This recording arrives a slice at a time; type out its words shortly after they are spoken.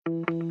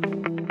Welcome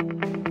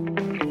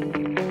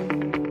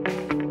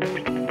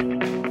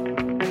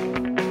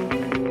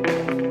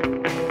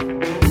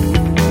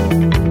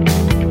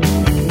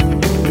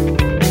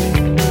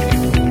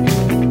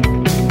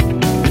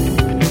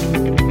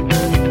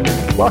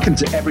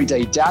to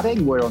Everyday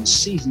Dadding. We're on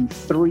season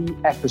 3,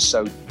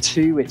 episode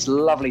 2. It's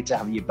lovely to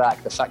have you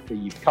back. The fact that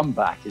you've come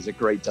back is a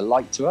great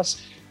delight to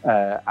us,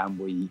 and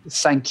we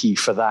thank you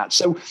for that.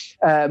 So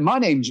my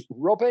name's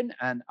Robin,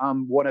 and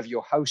I'm one of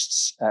your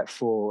hosts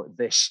for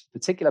this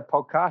particular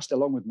podcast,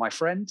 along with my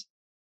friend.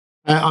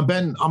 I'm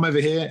Ben. I'm over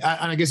here.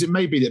 And I guess it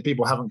may be that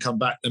people haven't come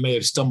back. They may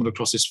have stumbled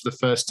across this for the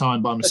first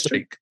time by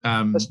mistake.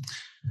 And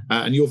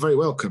you're very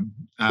welcome.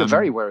 You're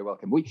very, very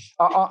welcome.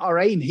 Our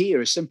aim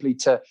here is simply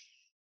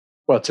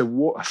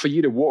for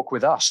you to walk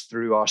with us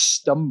through our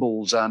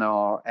stumbles and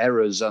our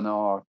errors and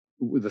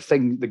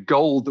the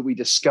gold that we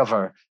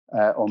discover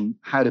on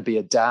how to be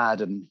a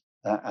dad and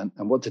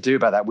what to do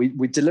about that.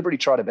 We deliberately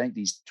try to make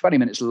these 20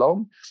 minutes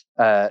long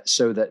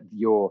so that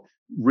your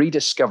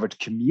rediscovered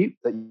commute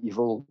that you've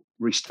all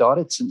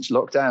restarted since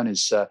lockdown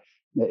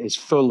is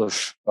full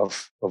of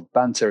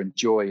banter and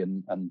joy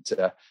and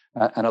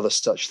other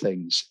such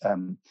things.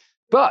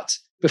 But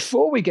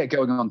before we get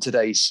going on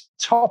today's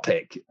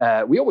topic,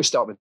 we always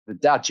start with the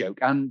dad joke.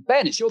 And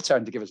Ben, it's your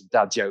turn to give us a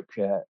dad joke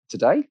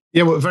today.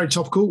 Yeah, well, very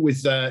topical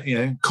with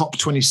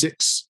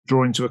COP26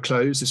 drawing to a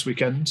close this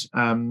weekend.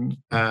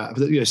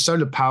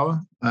 Solar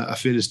power, I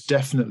feel, is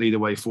definitely the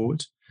way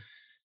forward.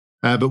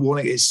 But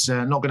warning, it's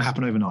not going to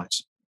happen overnight.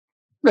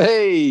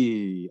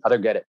 Hey, I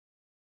don't get it.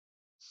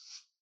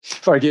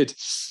 Very good.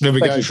 There we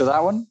go. Thank you for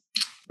that one.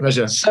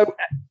 Pleasure. So,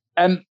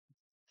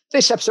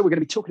 this episode, we're going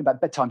to be talking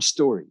about bedtime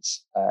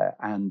stories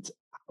and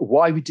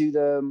why we do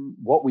them,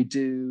 what we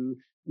do,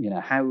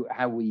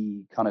 how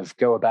we kind of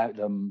go about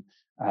them.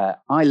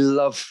 I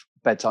love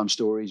bedtime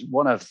stories.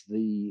 One of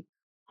the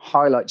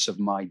highlights of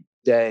my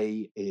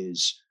day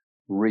is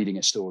reading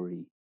a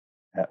story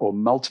or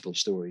multiple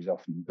stories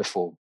often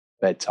before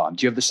bedtime.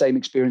 Do you have the same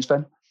experience,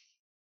 Ben?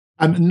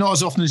 Not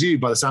as often as you,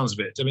 by the sounds of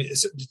it. I mean,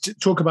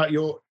 talk about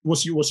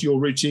what's your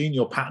routine,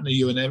 your pattern. Are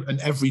you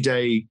an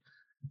everyday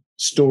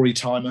story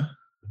timer?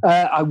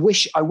 I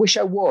wish I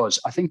was.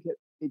 I think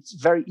it's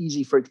very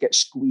easy for it to get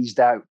squeezed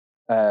out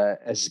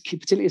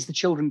particularly as the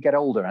children get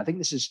older. And I think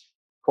this is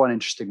quite an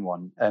interesting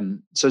one.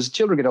 So as the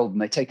children get older and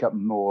they take up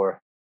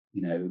more,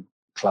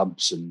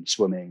 clubs and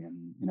swimming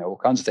and all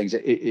kinds of things,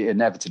 it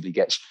inevitably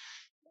gets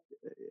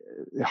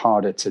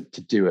harder to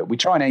do it. We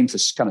try and aim for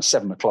kind of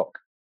 7:00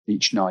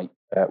 each night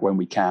when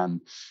we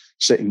can,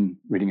 sitting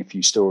reading a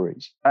few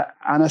stories.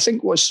 And I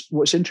think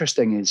what's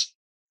interesting is.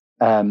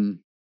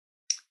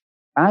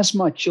 As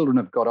my children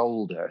have got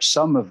older,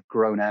 some have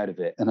grown out of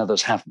it and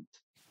others haven't.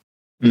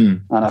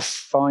 And I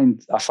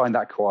find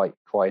that quite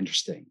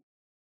interesting.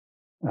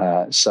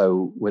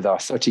 So with our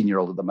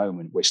 13-year-old at the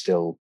moment, he's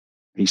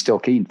still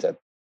keen to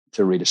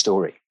read a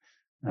story.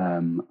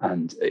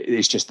 And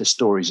it's just the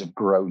stories have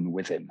grown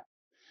with him,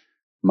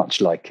 much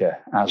like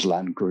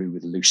Aslan grew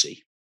with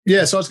Lucy.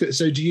 Yeah, so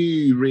do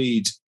you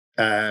read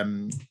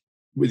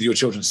with your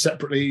children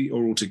separately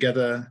or all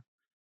together?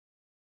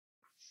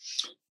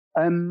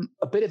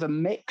 A bit of a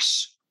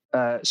mix.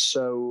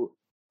 So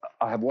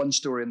I have one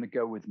story on the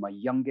go with my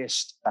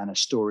youngest and a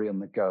story on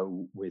the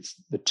go with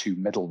the 2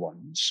 middle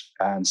ones.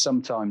 And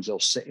sometimes they'll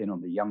sit in on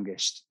the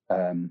youngest,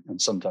 and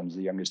sometimes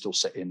the youngest will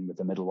sit in with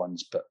the middle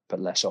ones, but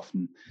less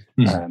often.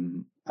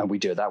 And we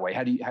do it that way.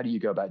 How do you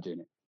go about doing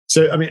it?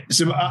 So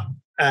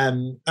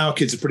our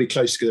kids are pretty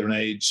close together in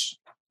age.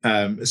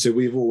 So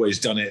we've always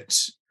done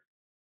it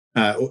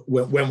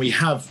when we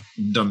have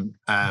done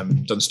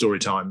story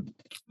time.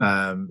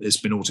 It's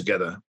been all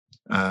together.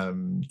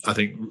 I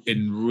think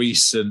in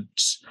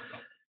recent,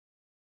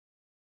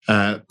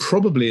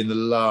 probably in the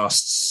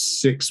last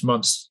 6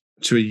 months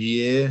to a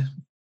year,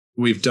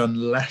 we've done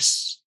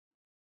less.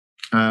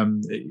 I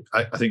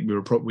think we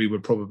were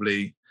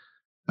probably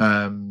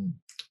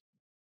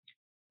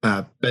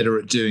better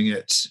at doing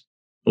it,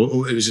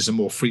 or it was just a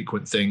more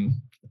frequent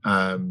thing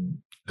a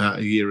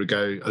year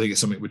ago. I think it's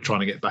something we're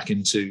trying to get back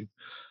into,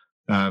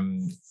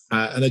 and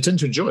they tend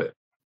to enjoy it.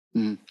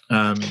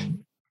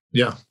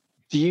 Yeah.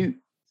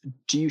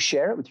 Do you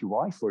share it with your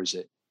wife, or is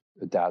it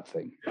a dad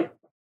thing?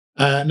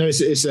 No,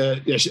 it's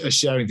a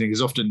sharing thing.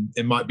 Because often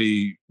it might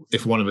be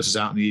if one of us is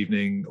out in the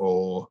evening,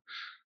 or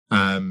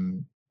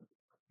and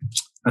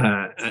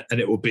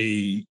it will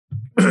be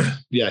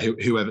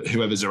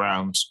whoever's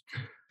around.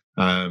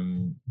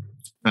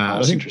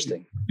 That's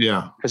interesting.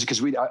 Yeah,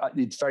 because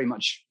it's very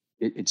much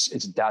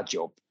it's a dad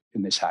job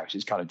in this house.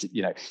 It's kind of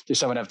just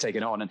someone I've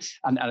taken on,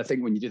 and I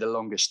think when you do the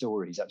longer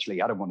stories,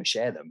 actually, I don't want to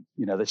share them.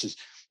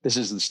 This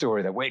is the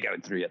story that we're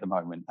going through at the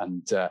moment,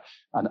 and I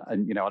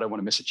don't want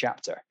to miss a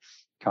chapter,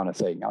 kind of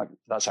thing.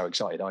 That's how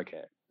excited I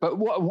get. But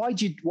why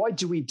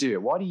do we do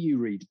it? Why do you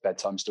read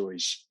bedtime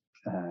stories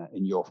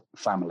in your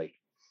family?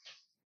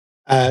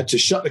 To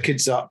shut the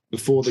kids up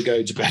before they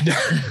go to bed.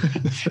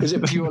 Is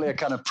it purely a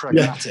kind of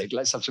pragmatic? Yeah.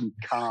 Let's have some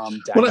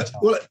calm down time.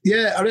 Well,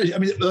 yeah. I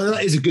mean,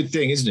 that is a good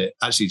thing, isn't it?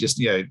 Actually, just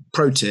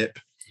pro tip: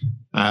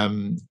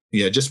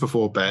 Just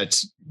before bed,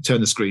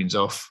 turn the screens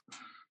off,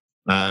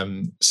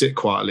 sit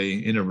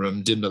quietly in a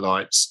room, dim the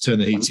lights, turn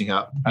the heating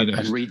up,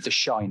 and read The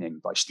Shining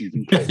by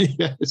Stephen King.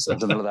 Yes.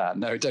 Something like that.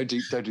 No, don't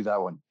do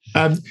that one.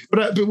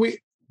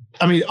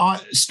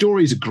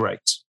 Stories are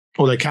great,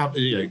 or they can.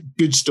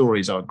 Good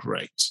stories are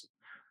great,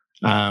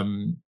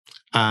 and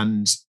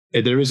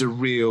there is a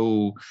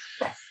real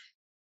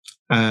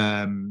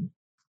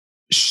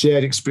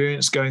shared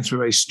experience going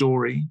through a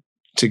story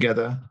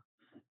together.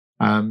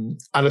 And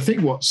I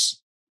think what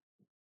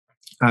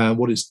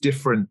is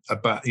different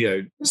about,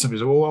 some people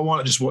say, well, why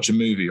not just watch a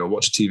movie or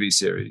watch a TV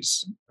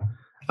series?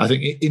 I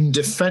think in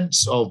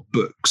defense of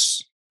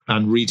books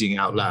and reading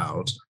out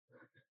loud,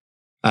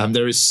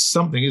 there is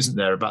something, isn't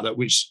there, about that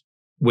which,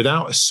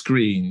 without a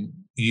screen,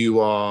 you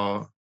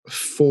are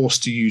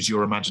forced to use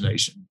your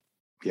imagination.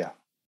 Yeah.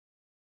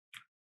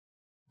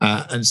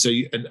 And so,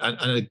 and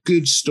a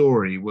good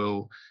story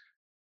will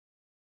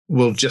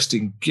just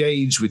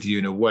engage with you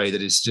in a way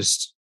that is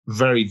just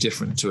very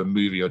different to a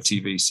movie or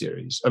TV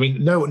series. I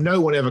mean, no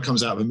one ever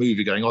comes out of a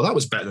movie going, "Oh, that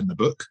was better than the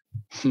book."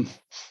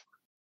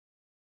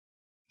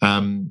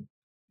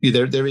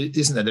 There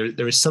isn't there.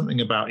 There is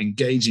something about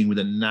engaging with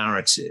a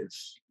narrative,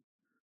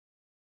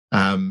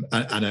 and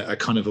a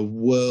kind of a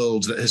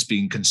world that has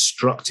been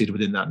constructed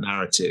within that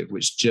narrative,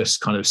 which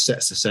just kind of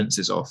sets the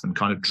senses off and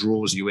kind of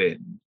draws you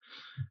in.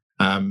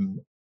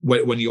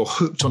 When you're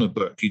hooked on a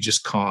book, you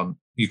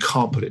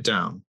can't put it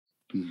down.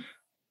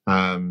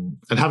 And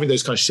having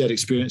those kind of shared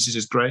experiences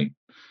is great.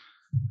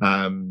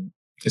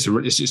 It's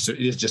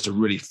just a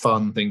really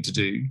fun thing to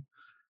do.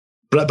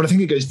 But I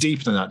think it goes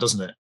deeper than that,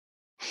 doesn't it?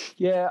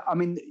 Yeah, I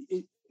mean,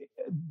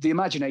 the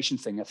imagination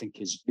thing, I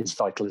think, is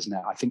vital, isn't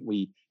it? I think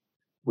we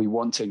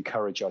want to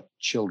encourage our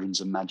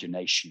children's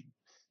imagination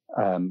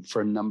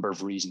for a number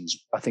of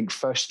reasons. I think,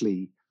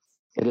 firstly,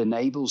 it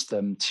enables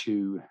them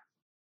to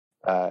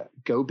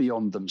go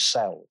beyond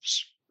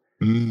themselves,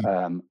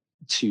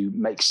 to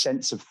make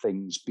sense of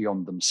things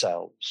beyond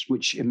themselves,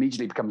 which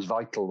immediately becomes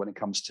vital when it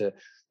comes to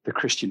the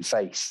Christian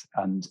faith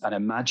and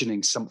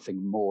imagining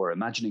something more,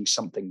 imagining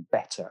something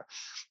better.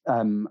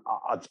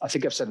 I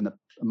think I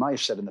might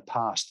have said in the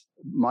past,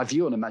 my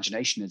view on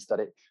imagination is that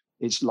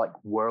it's like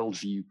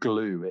worldview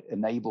glue. It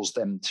enables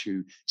them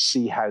to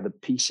see how the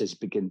pieces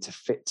begin to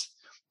fit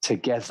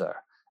together.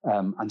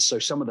 And so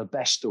some of the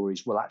best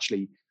stories will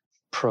actually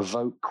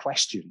provoke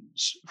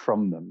questions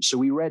from them. So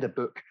we read a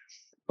book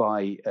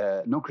by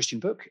a non-Christian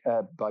book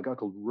by a guy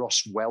called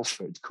Ross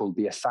Welford called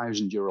The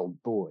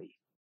 1,000-Year-Old Boy,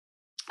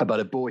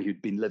 about a boy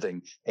who'd been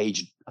living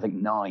aged, I think,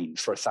 9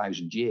 for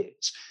 1,000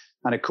 years.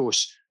 And of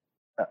course,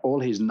 all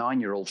his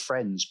 9-year-old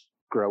friends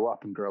grow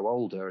up and grow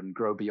older and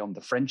grow beyond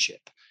the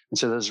friendship. And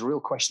so there's a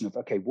real question of,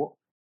 okay, what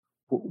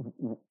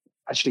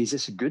actually, is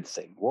this a good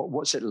thing?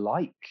 What's it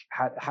like?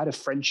 How do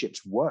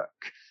friendships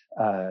work?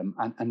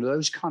 And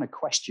those kind of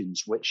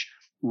questions, which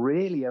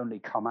really only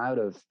come out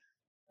of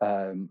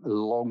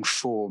long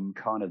form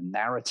kind of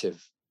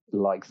narrative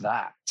like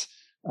that,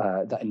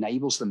 that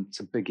enables them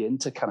to begin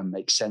to kind of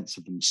make sense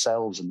of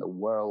themselves and the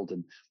world,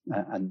 and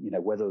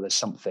whether there's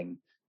something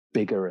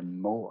bigger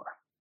and more.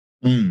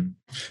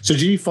 So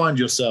do you find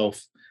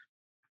yourself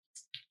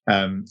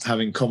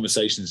having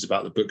conversations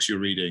about the books you're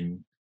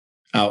reading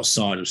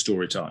outside of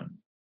story time?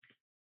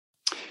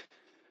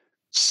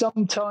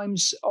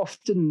 Sometimes,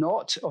 often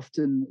not.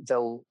 Often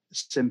they'll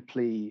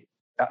simply,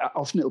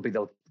 often it'll be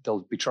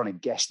they'll be trying to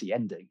guess the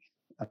ending,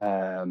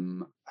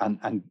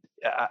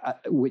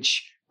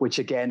 which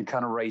again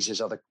kind of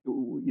raises other,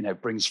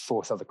 brings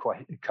forth other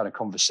kind of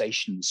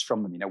conversations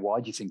from them.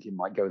 Why do you think it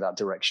might go that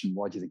direction?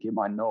 Why do you think it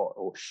might not?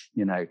 Or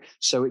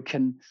so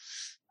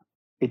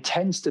it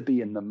tends to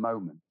be in the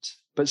moment,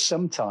 but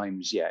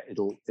sometimes,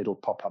 it'll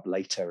pop up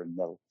later, and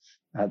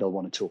they'll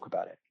want to talk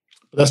about it.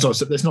 That's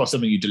not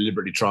something you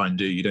deliberately try and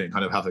do. You don't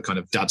kind of have a kind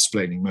of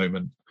dad-splaining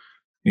moment.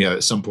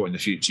 At some point in the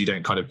future, you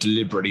don't kind of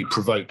deliberately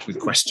provoke with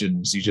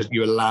questions.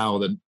 You allow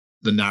the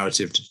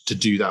narrative to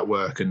do that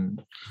work.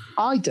 And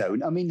I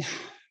don't. I mean,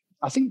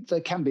 I think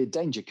there can be a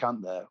danger,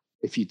 can't there,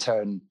 if you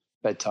turn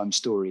bedtime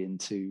story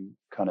into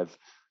kind of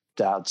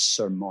dad's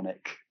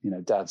sermonic,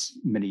 dad's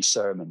mini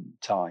sermon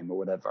time or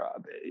whatever,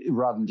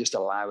 rather than just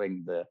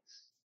allowing the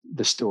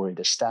story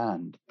to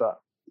stand. But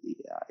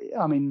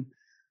I mean,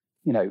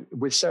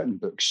 with certain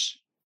books,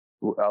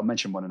 I'll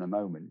mention one in a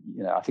moment.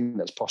 I think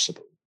that's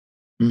possible.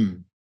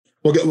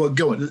 Well,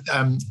 go on.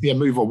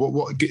 Move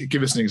on.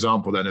 Give us an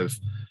example then of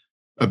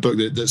a book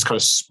that's kind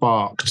of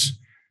sparked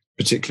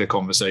particular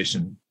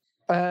conversation.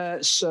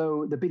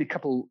 So there've been a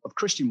couple of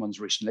Christian ones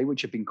recently,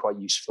 which have been quite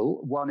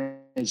useful. One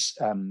is,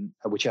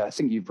 which I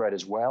think you've read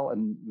as well,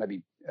 and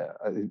maybe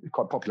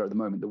quite popular at the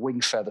moment, The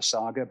Wingfeather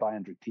Saga by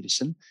Andrew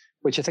Peterson,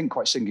 which I think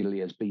quite singularly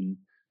has been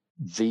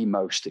the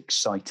most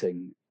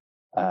exciting,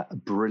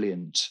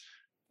 brilliant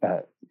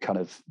kind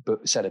of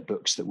set of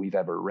books that we've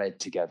ever read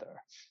together,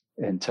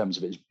 in terms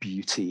of its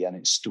beauty and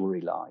its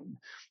storyline,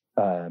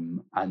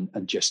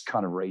 and just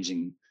kind of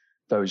raising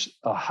those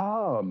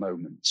aha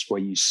moments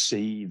where you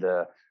see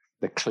the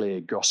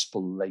clear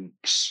gospel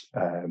links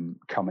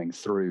coming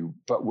through,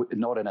 but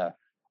not in a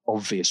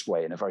obvious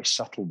way, in a very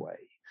subtle way.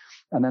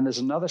 And then there's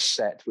another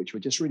set, which we're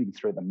just reading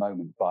through at the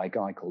moment, by a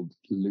guy called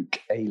Luke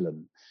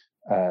Aylan,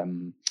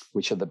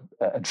 which are the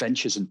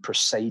Adventures in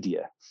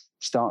Prosadia.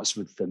 Starts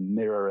with the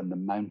mirror and the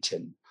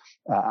mountain.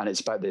 And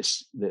it's about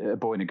a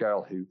boy and a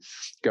girl who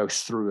go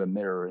through a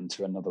mirror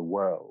into another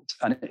world.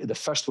 And the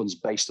first one's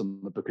based on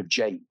the book of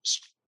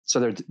James. So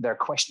there are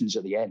questions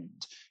at the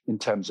end in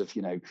terms of,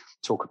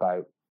 talk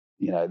about,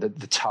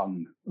 the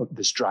tongue.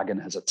 This dragon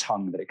has a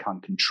tongue that it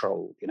can't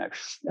control.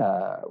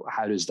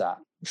 How does that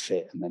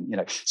fit? And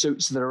then, so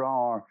there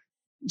are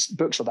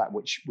books like that,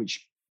 which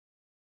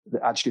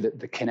actually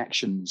the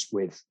connections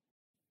with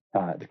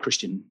the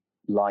Christian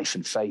life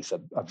and faith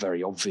are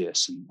very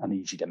obvious and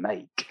easy to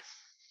make.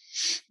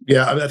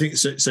 Yeah, I think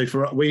so. So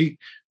for we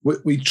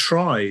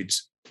tried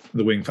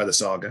the Wingfeather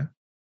Saga,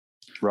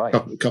 right,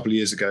 a couple of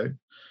years ago,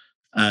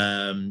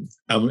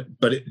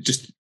 but it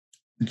just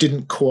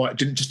didn't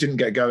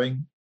get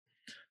going.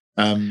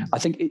 I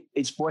think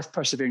it's worth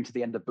persevering to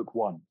the end of book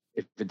one,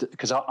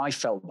 because I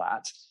felt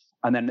that,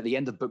 and then at the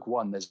end of book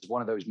one, there's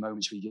one of those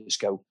moments where you just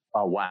go,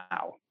 "Oh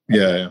wow!"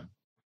 Yeah.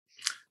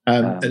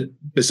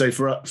 But so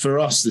for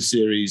us, the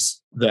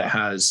series that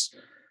has,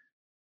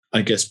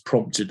 I guess,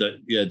 prompted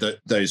that,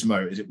 those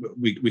moments,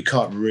 we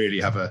can't really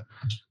have a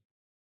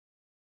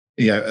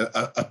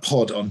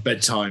pod on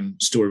bedtime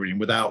story reading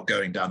without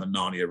going down the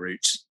Narnia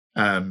route,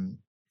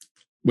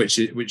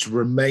 which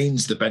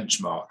remains the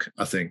benchmark,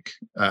 I think.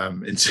 I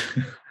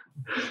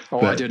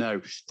don't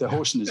know. The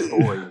Horse and His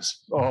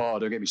Boys. Oh,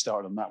 don't get me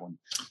started on that one.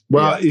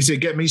 Well, you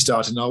said get me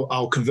started, and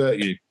I'll convert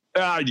you.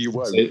 You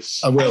won't.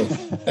 I will.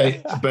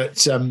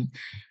 But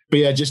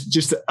yeah,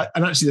 just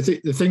and actually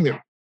the thing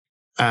that.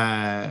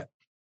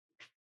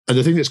 And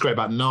the thing that's great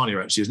about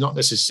Narnia actually is not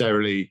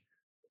necessarily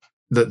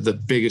the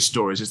bigger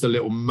stories. It's the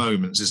little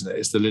moments, isn't it?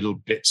 It's the little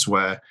bits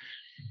where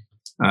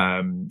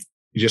you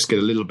just get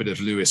a little bit of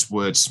Lewis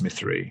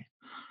wordsmithery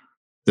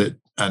that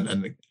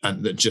and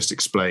that just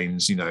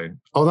explains,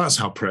 that's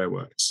how prayer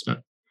works.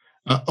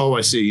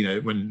 I see,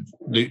 when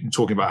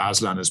talking about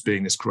Aslan as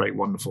being this great,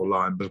 wonderful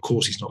lion, but of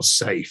course he's not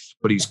safe,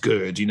 but he's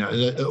good.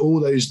 All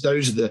those are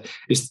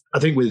I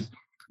think with.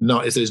 No,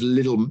 it's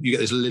you get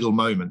those little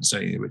moments,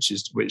 which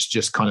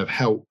just kind of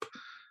help,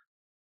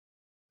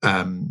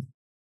 I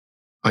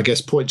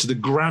guess, point to the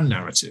grand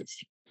narrative,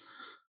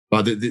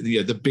 but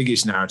the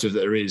biggest narrative that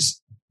there is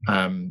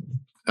in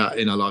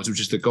our lives, which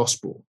is the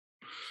gospel,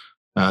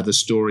 the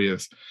story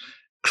of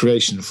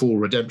creation, fall,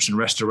 redemption,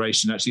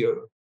 restoration. Actually,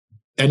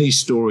 any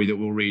story that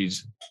we'll read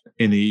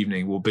in the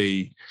evening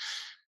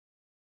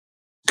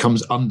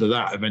comes under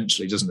that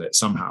eventually, doesn't it?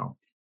 Somehow.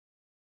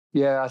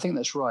 Yeah, I think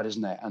that's right,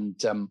 isn't it? And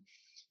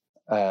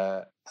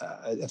I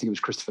think it was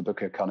Christopher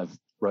Booker kind of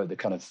wrote the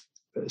kind of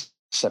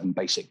 7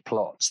 basic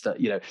plots that,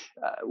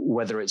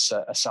 whether it's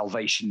a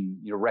salvation,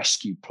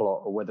 rescue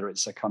plot, or whether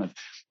it's a kind of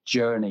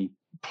journey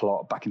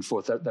plot back and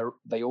forth,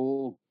 they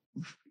all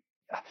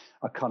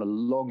are kind of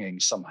longing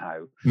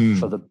somehow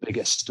for the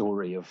bigger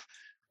story of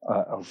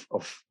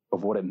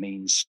what it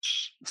means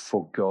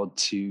for God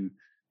to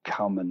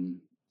come and,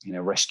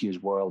 rescue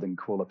his world and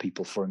call a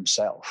people for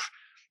himself.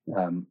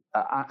 And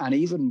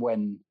even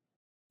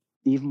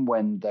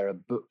when there are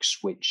books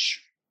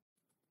which,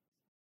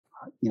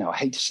 I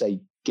hate to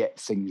say get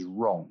things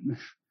wrong,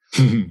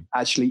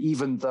 actually,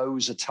 even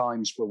those are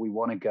times where we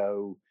want to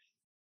go,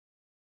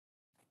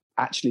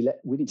 actually,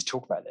 we need to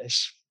talk about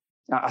this.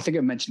 I think I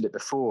mentioned it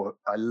before.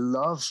 I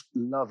love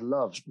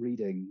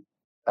reading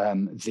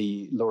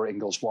the Laura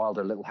Ingalls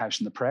Wilder Little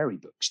House on the Prairie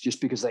books,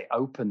 just because they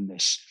open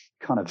this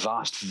kind of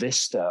vast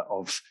vista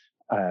of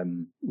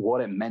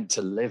what it meant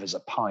to live as a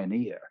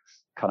pioneer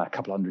kind of a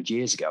couple hundred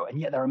years ago. And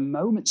yet there are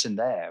moments in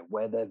there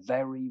where they're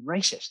very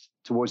racist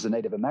towards the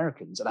Native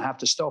Americans. And I have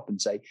to stop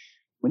and say,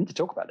 we need to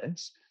talk about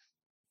this.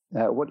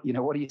 What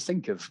do you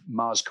think of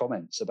Ma's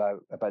comments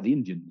about the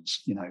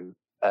Indians?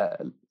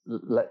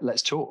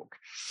 Let's talk.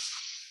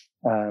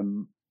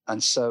 And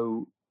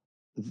so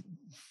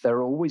there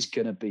are always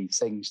going to be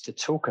things to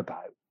talk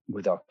about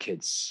with our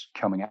kids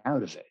coming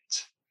out of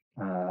it.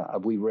 I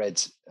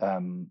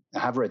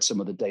have read some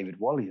of the David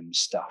Walliams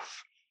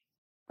stuff,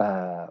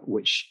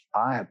 which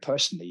I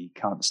personally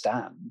can't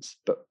stand,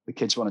 but the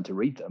kids wanted to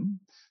read them.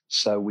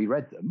 So we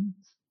read them,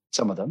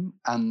 some of them.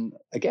 And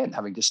again,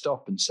 having to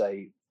stop and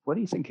say, what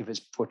do you think of his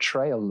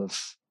portrayal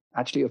of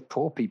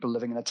poor people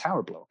living in a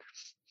tower block,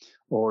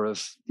 or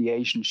of the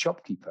Asian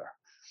shopkeeper?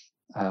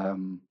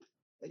 And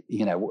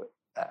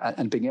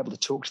being able to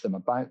talk to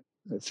them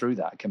through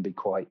that can be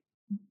quite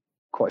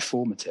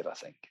formative, I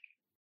think.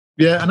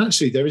 Yeah, and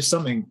actually there is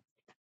something,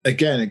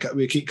 again,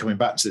 we keep coming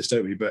back to this,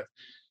 don't we? But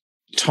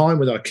time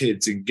with our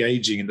kids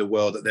engaging in the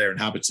world that they're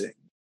inhabiting.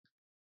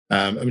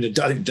 I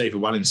think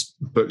David Walliams'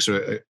 books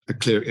are a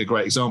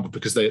great example,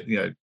 because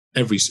they,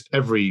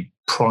 every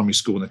primary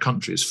school in the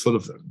country is full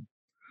of them.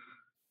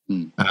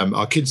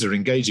 Our kids are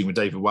engaging with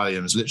David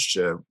Walliams'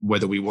 literature,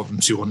 whether we want them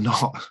to or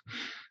not.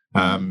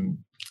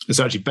 It's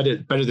actually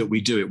better that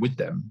we do it with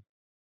them,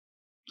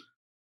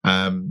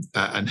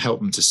 and help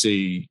them to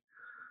see,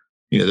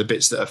 the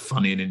bits that are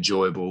funny and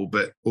enjoyable,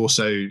 but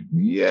also,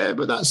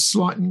 but that's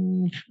slight,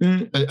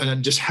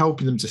 and just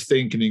helping them to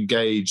think and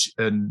engage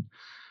and,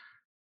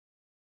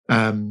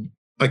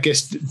 I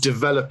guess,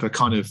 develop a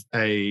kind of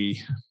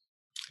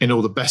in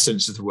all the best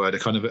sense of the word, a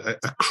kind of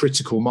a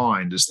critical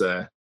mind as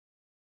they're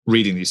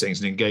reading these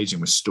things and engaging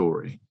with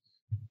story.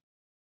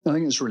 I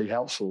think it's really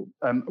helpful,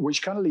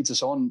 which kind of leads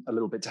us on a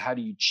little bit to how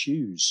do you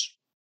choose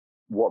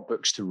what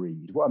books to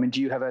read? Well,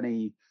 do you have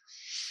any?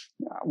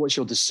 What's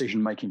your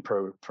decision-making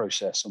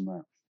process on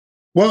that?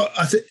 Well,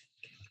 I think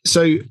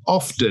so.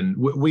 Often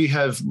we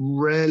have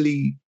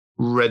rarely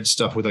read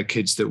stuff with our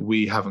kids that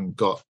we haven't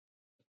got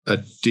a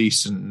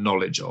decent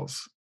knowledge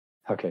of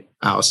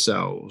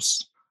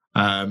ourselves,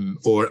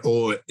 or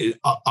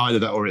either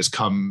that, or it's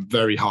come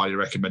very highly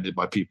recommended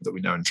by people that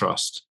we know and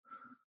trust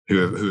who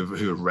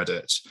have read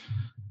it.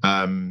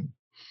 And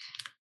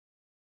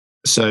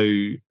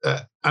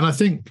I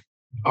think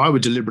I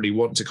would deliberately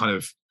want to kind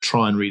of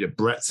try and read a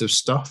breadth of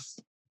stuff.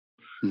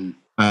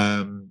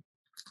 I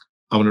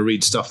want to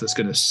read stuff that's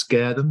going to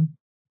scare them,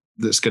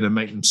 that's going to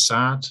make them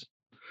sad,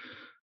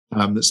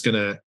 that's going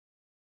to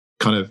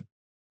kind of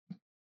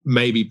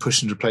maybe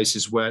push them to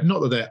places where, not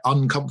that they're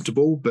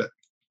uncomfortable, but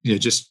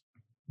just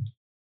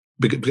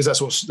because that's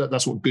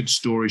what good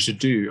stories should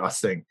do, I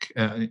think.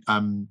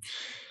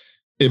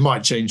 It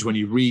might change when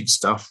you read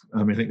stuff.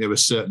 I think there were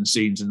certain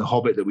scenes in The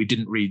Hobbit that we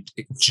didn't read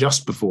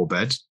just before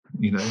bed.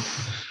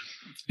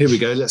 Here we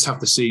go. Let's have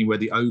the scene where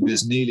the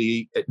ogres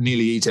nearly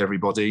eat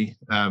everybody.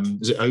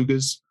 Is it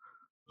ogres?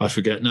 I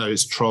forget. No,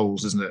 it's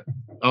trolls, isn't it?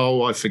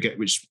 Oh, I forget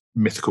which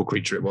mythical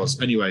creature it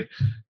was. Anyway,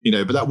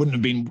 but that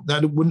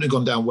wouldn't have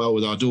gone down well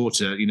with our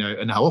daughter.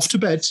 And now off to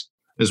bed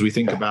as we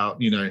think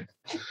about,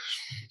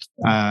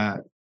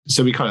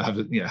 so we kind of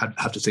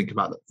have to think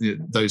about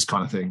those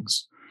kind of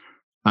things.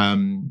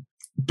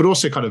 But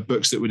also kind of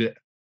books that would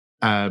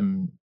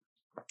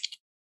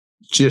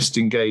just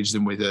engage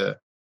them with a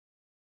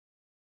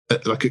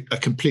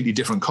completely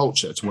different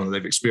culture to one that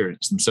they've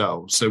experienced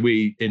themselves. So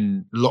we,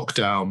 in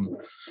lockdown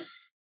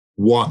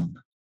 1,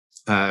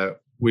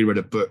 we read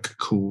a book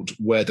called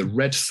Where the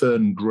Red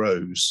Fern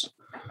Grows,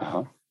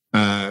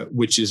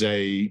 which is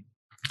a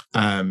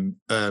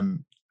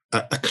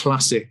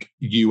classic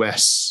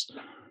US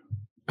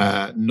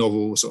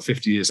novel, sort of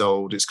 50 years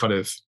old. It's kind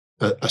of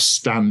a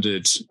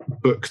standard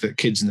book that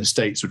kids in the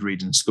States would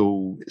read in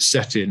school. It's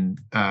set in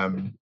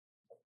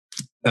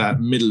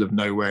middle of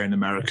nowhere in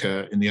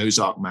America, in the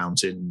Ozark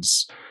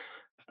Mountains,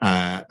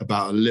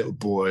 about a little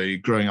boy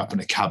growing up in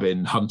a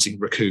cabin hunting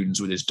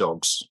raccoons with his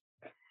dogs.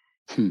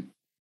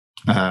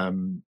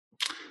 And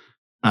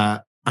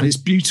it's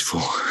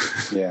beautiful.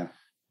 Yeah.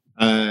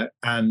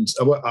 And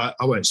I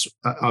won't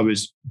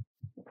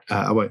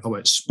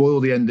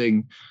spoil the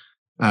ending.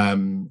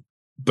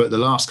 But the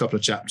last couple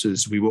of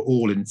chapters, we were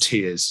all in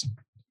tears,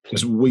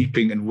 just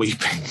weeping and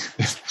weeping.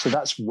 So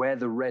that's Where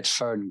the Red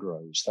Fern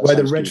Grows. Where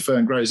the Red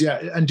Fern Grows,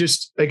 yeah. And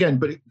just, again,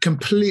 but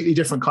completely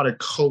different kind of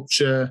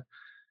culture.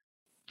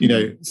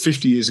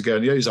 50 years ago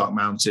in the Ozark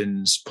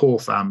Mountains, poor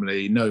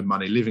family, no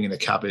money, living in a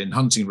cabin,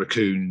 hunting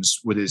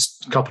raccoons with his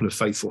couple of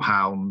faithful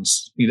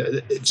hounds.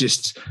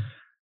 Just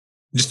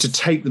to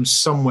take them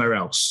somewhere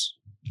else,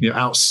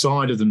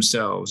 outside of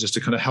themselves, just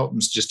to kind of help them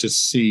just to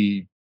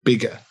see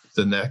bigger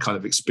than their kind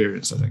of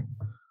experience, I think.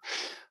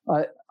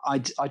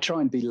 I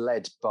try and be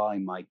led by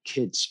my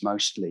kids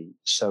mostly.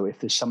 So if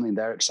there's something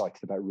they're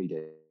excited about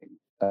reading,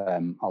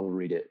 I'll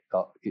read it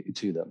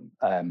to them.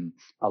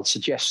 I'll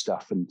suggest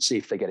stuff and see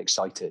if they get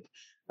excited.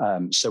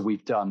 So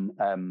we've done.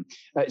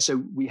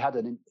 So we had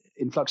an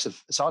influx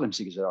of asylum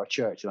seekers at our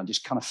church, and I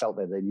just kind of felt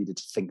that they needed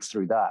to think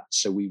through that.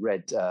 So we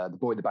read The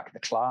Boy at the Back of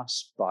the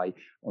Class by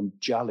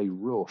Anjali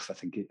Ruff, I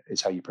think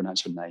is how you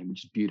pronounce her name,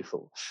 which is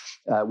beautiful.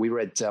 We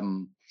read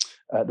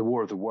The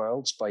War of the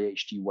Worlds by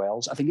H.G.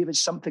 Wells. I think if it's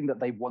something that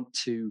they want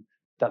to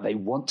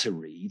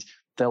read,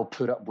 they'll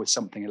put up with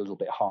something a little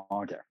bit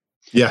harder.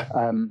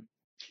 Yeah.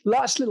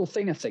 Last little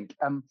thing, I think.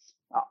 I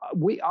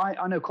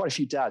know quite a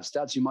few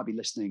dads who might be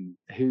listening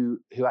who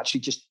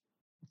actually just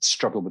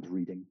struggle with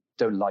reading,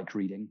 don't like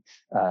reading,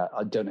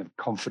 don't have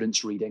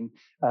confidence reading.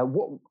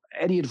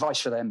 Any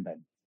advice for them,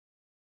 Ben?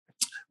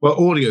 Well,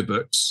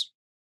 audiobooks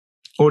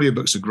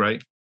are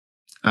great.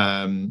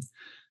 You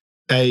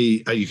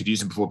could use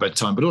them before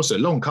bedtime, but also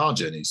long car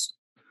journeys.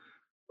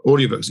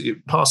 Audiobooks,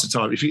 pass the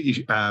time.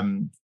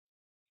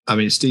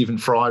 Stephen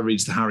Fry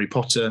reads the Harry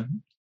Potter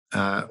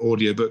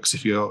audiobooks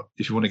if you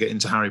want to get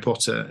into Harry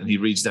Potter, and he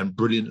reads them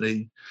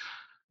brilliantly.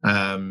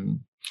 To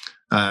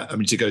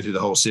go through the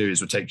whole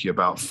series would take you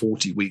about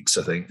 40 weeks,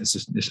 I think. It's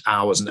just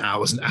hours and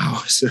hours and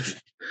hours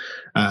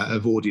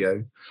of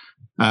audio.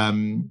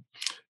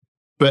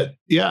 But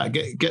yeah,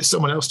 get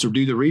someone else to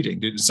do the reading.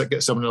 Get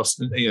someone else,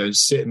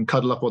 sit and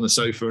cuddle up on the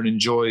sofa and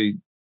enjoy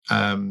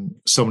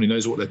someone who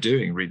knows what they're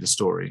doing, read the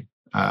story.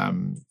 I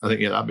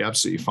think, that'd be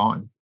absolutely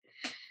fine.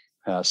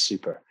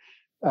 Super.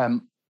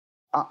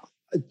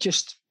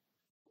 Just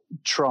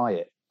try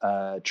it.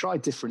 try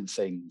different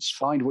things,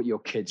 find what your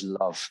kids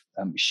love,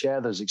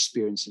 share those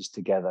experiences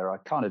together. I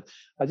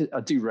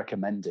do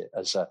recommend it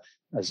as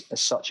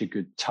such a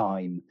good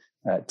time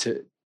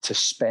to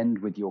spend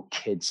with your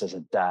kids as a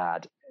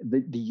dad.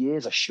 The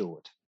years are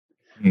short,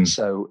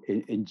 so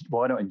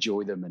why not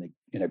enjoy them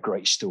in a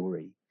great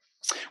story?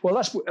 Well,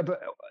 that's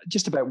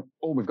just about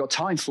all we've got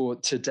time for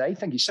today.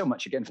 Thank you so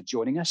much again for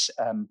joining us.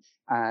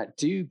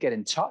 Do get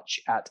in touch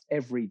at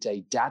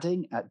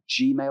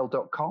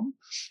everydaydadding@gmail.com.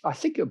 I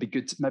think it would be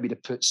good to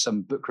put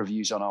some book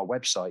reviews on our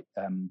website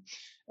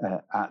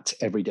at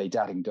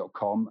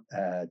everydaydadding.com.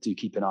 Do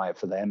keep an eye out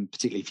for them,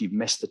 particularly if you've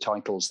missed the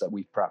titles that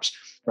we've perhaps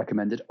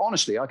recommended.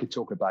 Honestly, I could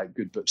talk about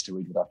good books to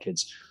read with our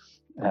kids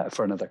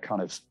for another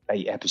kind of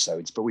 8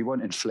 episodes, but we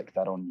won't inflict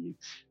that on you.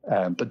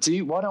 But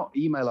why not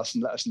email us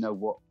and let us know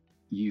what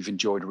you've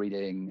enjoyed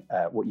reading,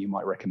 what you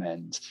might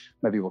recommend.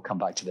 Maybe we'll come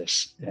back to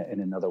this in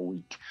another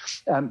week.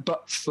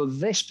 But for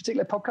this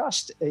particular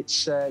podcast,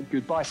 it's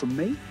goodbye from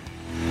me.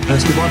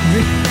 That's goodbye from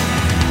me.